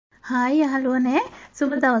Hi යහළුවනේ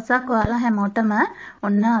සුබ දවසක් ඔයාලා හැමෝටම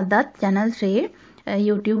ඔන්න අදත් channel 3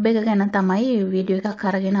 YouTube එක ගැන තමයි වීඩියෝ එකක්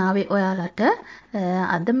අරගෙන ආවේ ඔයාලට.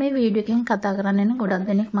 අද මේ වීඩියෝ එකෙන් කතා කරන්න ගොඩක්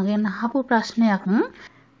දෙනෙක් මගෙන් අහපු ප්‍රශ්නයක්.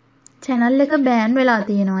 channel එක බෑන් වෙලා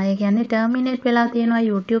තියෙනවා. ඒ කියන්නේ terminate වෙලා තියෙනවා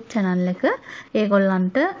YouTube channel එක.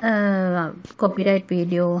 ඒගොල්ලන්ට copyright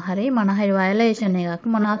video හරි මොන හරි violation එකක්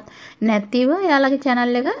මොනවත් නැතිව එයාලගේ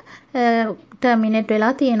channel එක terminate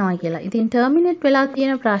වෙලා තියෙනවා කියලා. ඉතින් terminate වෙලා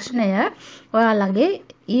තියෙන ප්‍රශ්නය ඔයාලගේ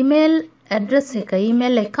email address එක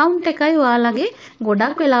email account එකයි ඔයාලගේ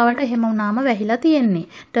ගොඩක් වෙලාවට එහෙම වුණාම වැහිලා තියෙන්නේ.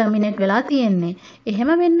 terminate වෙලා තියෙන්නේ.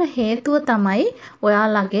 එහෙම වෙන්න හේතුව තමයි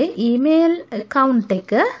ඔයාලගේ email account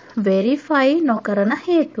එක verify නොකරන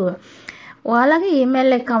හේතුව. ඔයාලගේ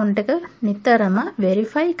email account එක නිතරම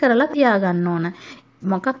verify කරලා තියාගන්න ඕන.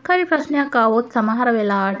 මොකක් හරි ප්‍රශ්නයක් ආවොත් සමහර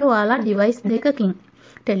වෙලාවට ඔයාලා device දෙකකින්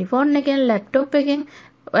ටෙලිෆෝන් එකෙන් ලැප්ටොප් එකෙන්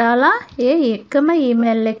ඔයාලා ඒ එකම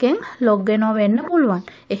ඊමේල් එකෙන් ලොග් වෙන්න පුළුවන්.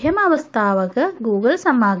 එහෙම අවස්ථාවක Google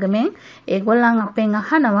සමාගමෙන් ඒගොල්ලන් අපෙන්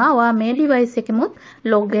අහනවා ඔයා මේ ඩිවයිස් එකෙමුත්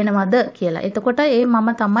ලොග් වෙනවද කියලා. එතකොට ඒ මම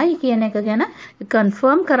තමයි කියන එක ගැන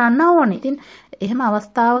කන්ෆර්ම් කරන්න ඕනේ. ඉතින් එහෙම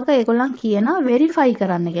අවස්ථාවක ඒගොල්ලන් කියනවා වෙරිෆයි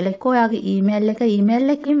කරන්න කියලා. එක්ක ඔයාගේ ඊමේල් එක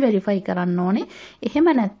ඊමේල් එකකින් වෙරිෆයි කරන්න ඕනේ. එහෙම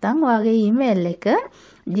නැත්නම් ඔයාගේ ඊමේල් එක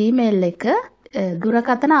Gmail එක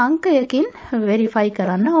දුරකථන අංකයකින් වෙරිෆයි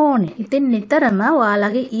කරන්න ඕනේ. ඉතින් නිතරම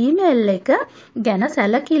ඔයාලගේ ඊමේල් එක ගැන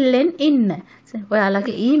සැලකිල්ලෙන් ඉන්න.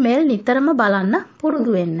 ඔයාලගේ ඊමේල් නිතරම බලන්න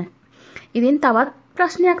පුරුදු වෙන්න. ඉතින් තවත්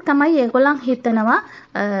ප්‍රශ්නයක් තමයි ඒගොල්ලන් හිතනවා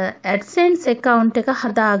AdSense account එක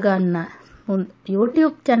හදාගන්න.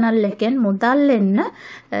 YouTube channel එකෙන් මුදල් එන්න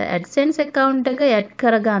AdSense account එක add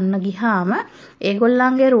කරගන්න ගියාම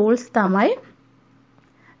ඒගොල්ලන්ගේ rules තමයි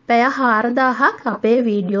පැය 4000ක් අපේ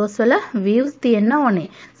වීඩියෝස් වල views තියෙන්න ඕනේ.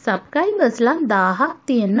 subscribersලා 1000ක්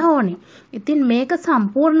තියෙන්න ඕනේ. ඉතින් මේක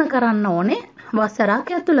සම්පූර්ණ කරන්න ඕනේ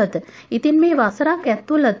වසරක් ඇතුළත. ඉතින් මේ වසරක්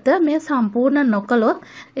ඇතුළත මේ සම්පූර්ණ නොකළොත්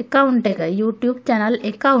account එක YouTube channel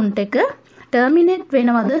account එක terminate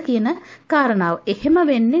වෙනවද කියන කාරණාව. එහෙම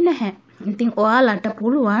වෙන්නේ නැහැ. ඉතින් ඔයාලට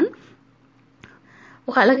පුළුවන්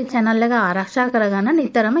ඔයාලගේ channel එක ආරක්ෂා කරගන්න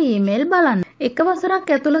නිතරම email බලන්න. එක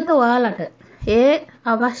වසරක් ඇතුළත ඔයාලට ඒ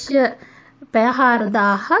අවශ්‍ය පැය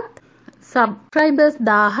 4000ක් subscribers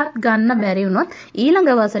 1000ක් ගන්න බැරි වුණොත් ඊළඟ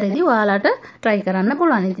වසරේදී ඔයාලට try කරන්න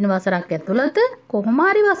පුළුවන්. ඉතින් වසරක් ඇතුළත කොහොම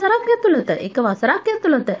හරි වසරක් ඇතුළත එක වසරක්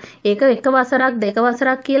ඇතුළත ඒක එක වසරක් දෙක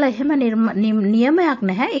වසරක් කියලා එහෙම නියමයක්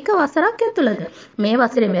නැහැ. එක වසරක් ඇතුළත මේ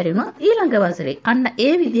වසරේ බැරි වුණොත් ඊළඟ වසරේ අන්න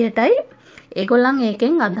ඒ විදිහටයි ඒගොල්ලන්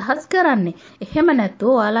ඒකෙන් අදහස් කරන්නේ. එහෙම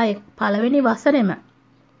නැත්නම් ඔයාලා පළවෙනි වසරේම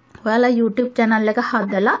ඔයාලා YouTube channel එක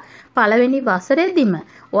හදලා පළවෙනි වසරේදීම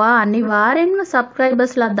ඔයා අනිවාර්යෙන්ම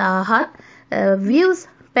subscribersලා 1000ක් views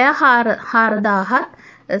පැය 4000ක්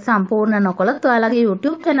සම්පූර්ණ නොකළොත් ඔයාලගේ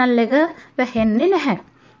YouTube channel එක වැහෙන්නේ නැහැ.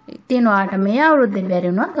 ඉතින් ඔයාට මේ අවුරුද්දේ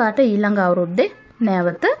බැරි වුණොත් ඔයාට ඊළඟ අවුරුද්දේ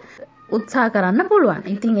නැවත උත්සාහ කරන්න පුළුවන්.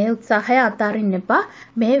 ඉතින් ඒ උත්සාහය අතාරින්න එපා.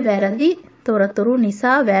 මේ වැරදි තොරතුරු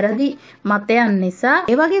නිසා වැරදි මතයන් නිසා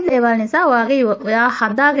ඒ වගේ දේවල් නිසා ඔයා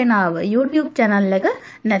හදාගෙන ආව YouTube channel එක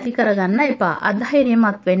නැති කරගන්න එපා.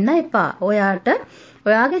 අධෛර්යමත් වෙන්න එපා. ඔයාට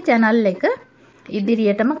ඔයාගේ channel එක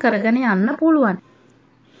ඉදිරියටම කරගෙන යන්න පුළුවන්.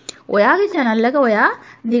 ඔයාගේ channel එක ඔයා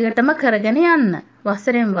දිගටම කරගෙන යන්න.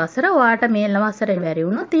 වසරෙන් වසර ඔයාට මේ වසරේ බැරි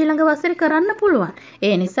වුණොත් ඊළඟ වසරේ කරන්න පුළුවන්.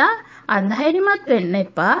 ඒ නිසා අධෛර්යමත් වෙන්න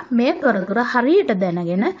එපා. මේ තොරතුරු හරියට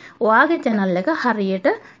දැනගෙන ඔයාගේ channel එක හරියට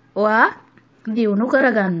ඔයා දියුණු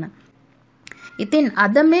කරගන්න. ඉතින්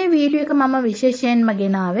අද මේ වීඩියෝ එක මම විශේෂයෙන්ම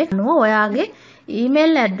ගෙනාවේ ඔයාගේ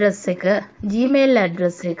ඊමේල් ඇඩ්‍රස් එක Gmail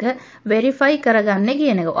ඇඩ්‍රස් එක වෙරිෆයි කරගන්න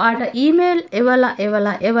කියන එක. ඔයාට ඊමේල්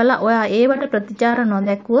එවලා ඔයා ඒවට ප්‍රතිචාර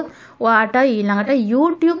නොදැක්වුවොත් ඔයාට ඊළඟට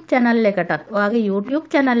YouTube channel එකටත් ඔයාගේ YouTube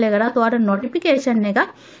channel එකටත් ඔයාට notification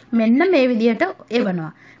එකක් මෙන්න මේ විදිහට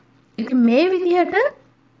එවනවා. ඉතින් මේ විදිහට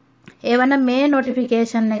එවන මේ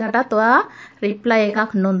notification එකටත් ඔයා reply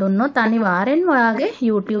එකක් නොදුන්නොත් අනිවාර්යෙන්ම ඔයාගේ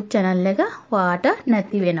YouTube channel එක ඔයාට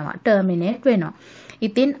නැති වෙනවා, terminate වෙනවා.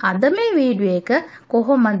 ඉතින් අද මේ වීඩියෝ එක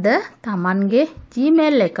කොහොමද Tamanගේ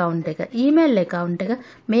Gmail account එක, email account එක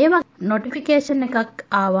මේවා notification එකක්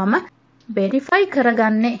ආවම verify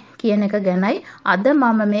කරගන්නේ කියන එක ගැනයි අද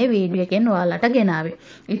මම මේ වීඩියෝ එකෙන් ඔයාලට ගෙනාවේ.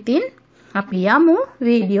 ඉතින් අපි යමු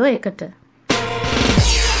වීඩියෝ එකට.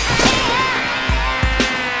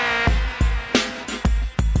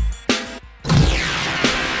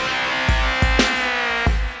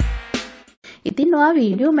 ඉතින් ඔයා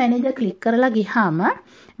වීඩියෝ මැනේජර් ක්ලික් කරලා ගියාම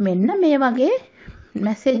මෙන්න මේ වගේ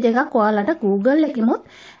මැසේජ් එකක් ඔයාලට Google එකෙමුත්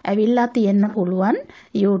ඇවිල්ලා තියෙන්න පුළුවන්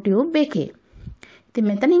YouTube එකේ. ඉතින්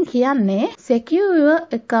මෙතනින් කියන්නේ secure your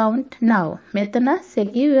account now. මෙතන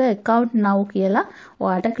secure your account now කියලා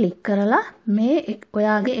ඔයාලට ක්ලික් කරලා මේ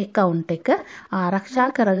ඔයාගේ account එක ආරක්ෂා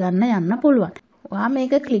කරගන්න යන්න පුළුවන්. ඔයා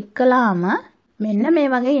මේක ක්ලික් කළාම මෙන්න මේ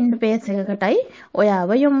වගේ ඉන්ටර්ෆේස් එකකටයි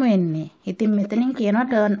ඔයාව යොමු වෙන්නේ. ඉතින් මෙතනින් කියනවා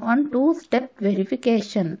turn on two step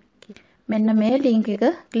verification. මෙන්න මේ link එක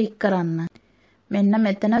ක්ලික් කරන්න. මෙන්න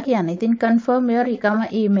මෙතන කියන්නේ. ඉතින් confirm your recover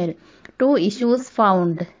email. Two issues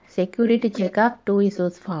found. Security checkup, two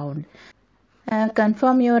issues found.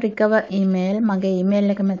 Confirm your recover email. මගේ email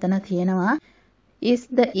එක මෙතන තියෙනවා. Is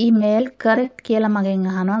the email correct කියලා මගෙන්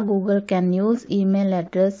අහනවා. Google can use email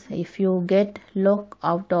address if you get locked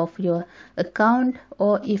out of your account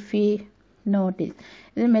or if you notice.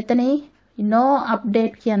 ඉතින් මෙතන no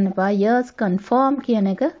update කියන්න එපා. Yes confirm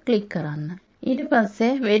කියන එක ක්ලික් කරන්න. ඊට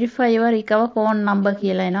පස්සේ verify your recover phone number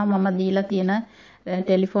කියලා එනවා. මම දීලා තියෙන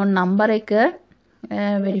ටෙලිෆෝන් නම්බර් එක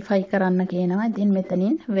verify කරන්න කියනවා. ඉතින්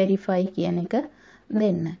මෙතනින් verify කියන එක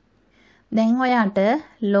දෙන්න. දැන් ඔයාට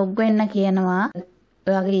log වෙන්න කියනවා.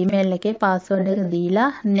 ඔයාගේ email එකේ password එක දීලා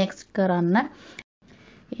next කරන්න.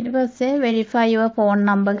 ඊට පස්සේ verify your phone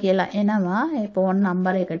number කියලා එනවා. ඒ phone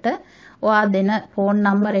number එකට ඔයා දෙන phone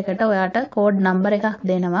number එකට ඔයාට code number එකක්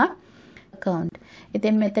දෙනවා account.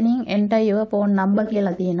 ඉතින් මෙතනින් enter your phone number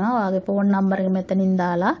කියලා තියෙනවා. ඔයාගේ phone number එක මෙතනින්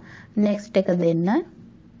දාලා next එක දෙන්න.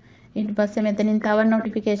 ඊට පස්සේ මෙතනින් තව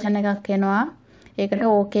notification එකක් එනවා. ඒකට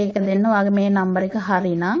okay එක දෙන්න. ඔයාගේ මේ number එක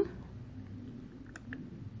හරිනම්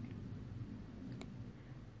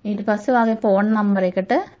ඊට පස්සේ ඔයාගේ phone number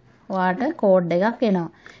එකට ඔයාට code එකක් එනවා.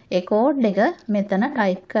 ඒ code එක මෙතන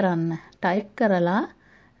type කරන්න. type කරලා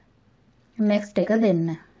next එක දෙන්න.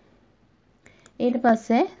 ඊට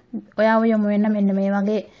පස්සේ ඔයාව යොමු වෙන්න මෙන්න මේ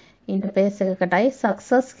වගේ interface එකකටයි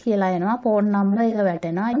success කියලා එනවා. phone number එක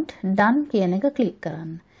වැටෙනවා. done කියන එක click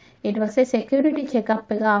කරන්න. ඊට පස්සේ security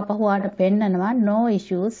checkup එක ආපහු ඔයාට පෙන්නනවා no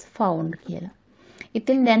issues found කියලා.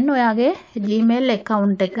 ඉතින් දැන් ඔයාගේ Gmail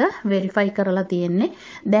account එක verify කරලා තියෙන්නේ.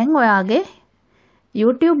 දැන් ඔයාගේ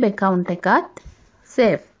YouTube account එකත්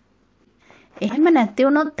safe. එහෙම නැති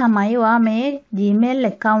වුණොත් තමයි ඔයා මේ Gmail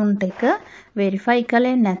account එක verify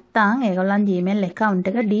කළේ නැත්නම් ඒගොල්ලන් Gmail account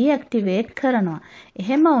එක deactivate කරනවා.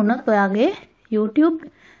 එහෙම වුණොත් ඔයාගේ YouTube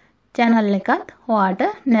channel එකත් ඔයාට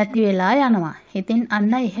නැති වෙලා යනවා. ඉතින්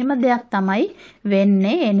අන්න එහෙම දෙයක් තමයි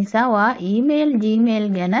වෙන්නේ. ඒ නිසා ඔයා Gmail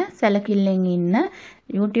ගැන සැලකිල්ලෙන් ඉන්න.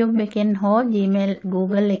 YouTube එකෙන් හෝ Gmail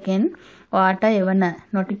Google එකෙන් ඔයාට එවන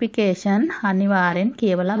notification අනිවාර්යෙන්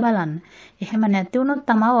කියවලා බලන්න. එහෙම නැති වුණොත්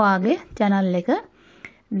තමයි ඔයාගේ channel එක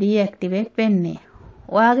deactivate වෙන්නේ.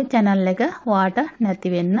 ඔයාගේ channel එක ඔයාට නැති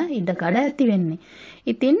වෙන්න ඉඩකඩ ඇති වෙන්නේ.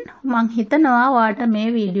 ඉතින් මං හිතනවා ඔයාට මේ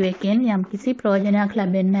වීඩියෝ එකෙන් යම්කිසි ප්‍රයෝජනයක්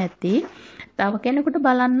ලැබෙන්න ඇති. තව කෙනෙකුට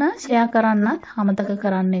බලන්න share කරන්නත් අමතක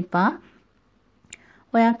කරන්න එපා.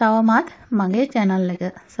 ඔයා තවමත් මගේ channel එක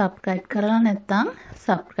subscribe කරලා නැත්නම්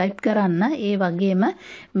subscribe කරන්න. ඒ වගේම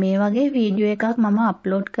මේ වගේ වීඩියෝ එකක් මම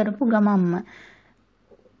upload කරපු ගමන්ම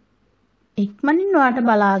ඉක්මනින් ඔයාට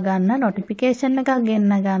බලා ගන්න notification එකක්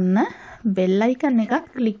ගෙන්න ගන්න bell icon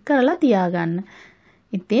එකක් click කරලා තියාගන්න.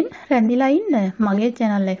 ඉතින් රැඳිලා ඉන්න මගේ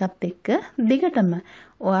channel එකත් එක්ක දිගටම.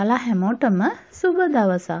 ඔයාලා හැමෝටම සුබ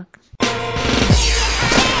දවසක්.